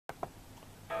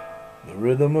the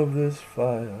rhythm of this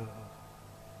fire,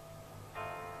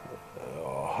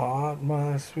 your heart,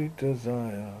 my sweet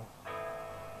desire,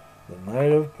 the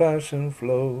night of passion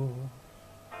flows,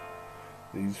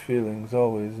 these feelings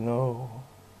always know,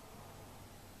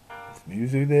 it's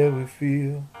music that we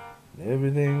feel, and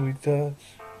everything we touch,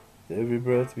 every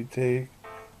breath we take.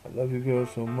 I love you, girl,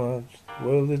 so much, the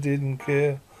world that didn't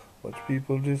care, watch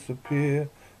people disappear,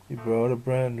 you brought a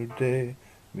brand new day,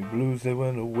 me blues they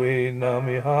went away, now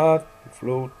me heart be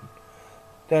floating,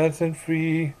 dancing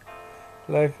free,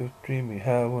 like a dream we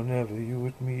have whenever you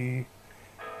with me.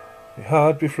 Me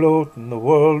heart be floating, the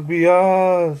world be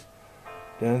ours,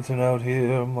 dancing out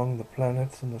here among the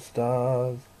planets and the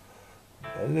stars.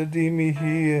 Melody me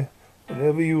here,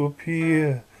 whenever you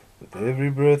appear, with every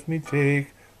breath me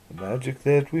take, the magic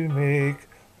that we make,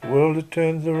 the world it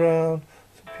turns around,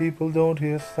 so people don't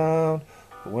hear sound,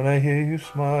 but when I hear you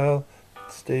smile,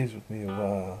 it stays with me a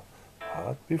while.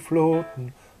 Heart be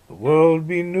floating, the world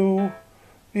be new,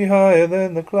 be higher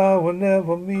than the cloud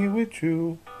whenever me with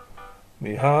you.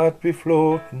 Me heart be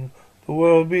floating, the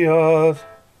world be ours,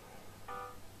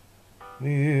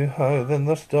 me higher than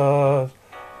the stars,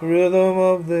 the rhythm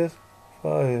of this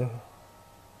fire,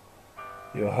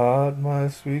 your heart, my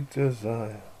sweet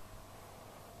desire,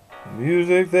 the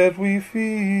music that we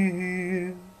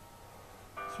feel,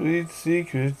 sweet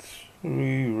secrets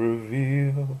we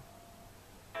reveal.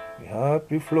 Me heart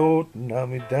be floating, now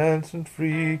me dancing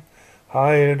free,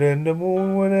 higher than the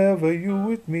moon whenever you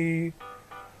with me.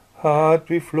 Heart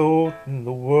be floating,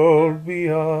 the world be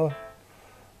ours,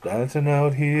 dancing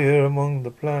out here among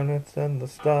the planets and the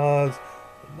stars.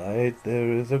 At night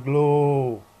there is a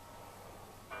glow,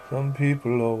 some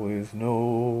people always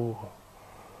know.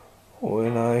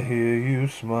 When I hear you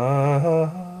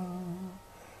smile,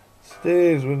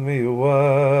 stays with me a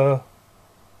while.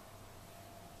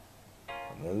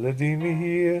 A melody me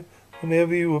hear,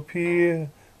 whenever you appear,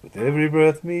 with every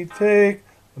breath me take,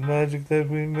 the magic that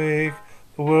we make,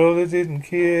 the world that didn't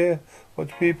care,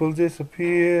 watch people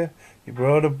disappear, you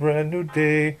brought a brand new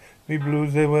day, me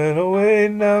blues they went away,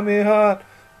 now me heart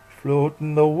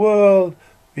floating, the world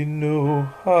be new,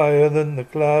 higher than the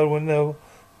cloud whenever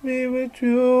me with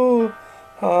you.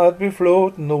 Heart be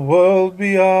floating, the world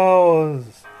be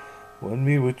ours, when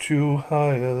me with you,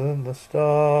 higher than the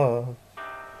stars.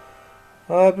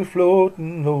 Heart be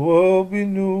floating, the world be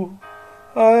new,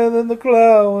 higher than the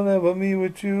cloud whenever me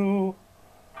with you.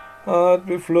 Heart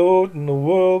be floating, the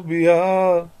world be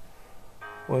ours,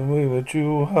 when we with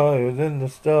you, higher than the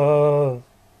stars.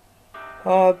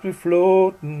 Heart be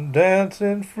floating,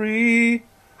 dancing free,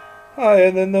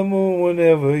 higher than the moon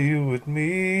whenever you with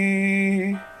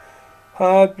me.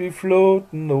 Heart be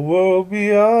floating, the world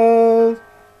be ours,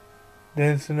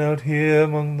 dancing out here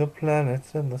among the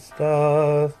planets and the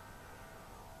stars.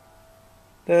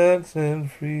 Dancing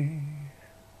free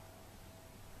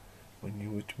when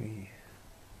you with me.